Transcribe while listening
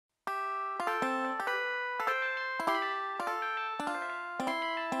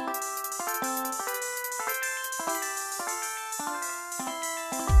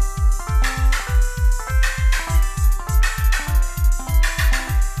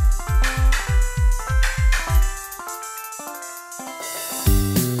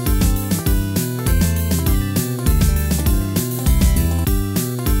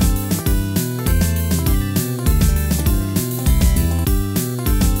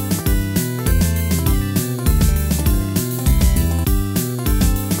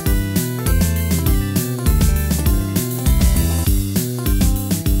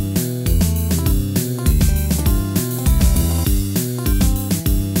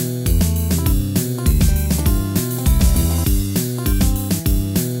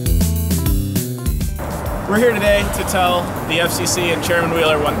We're here today to tell the FCC and Chairman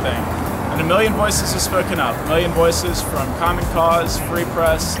Wheeler one thing. And a million voices have spoken up. A million voices from Common Cause, Free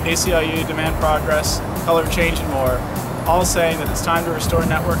Press, ACLU, Demand Progress, ColorOfChange, and more, all saying that it's time to restore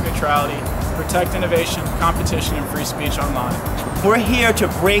network neutrality, protect innovation, competition, and free speech online. We're here to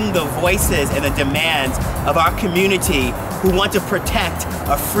bring the voices and the demands of our community who want to protect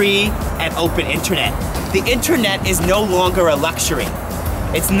a free and open internet. The internet is no longer a luxury.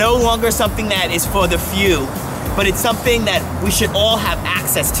 It's no longer something that is for the few, but it's something that we should all have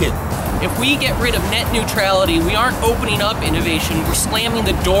access to. If we get rid of net neutrality, we aren't opening up innovation, we're slamming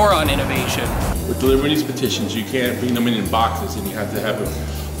the door on innovation. With delivering these petitions, you can't bring them in boxes, and you have to have them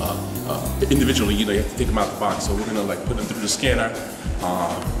individually. You have to take them out the box. So we're gonna put them through the scanner.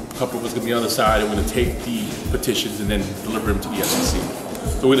 A couple of us gonna be on the other side, and we're gonna take the petitions and then deliver them to the FCC.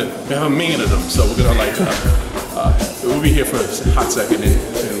 So we have 1 million of them. So we're gonna we'll be here for a hot second, and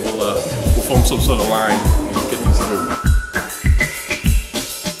we'll form some sort of line and get these through.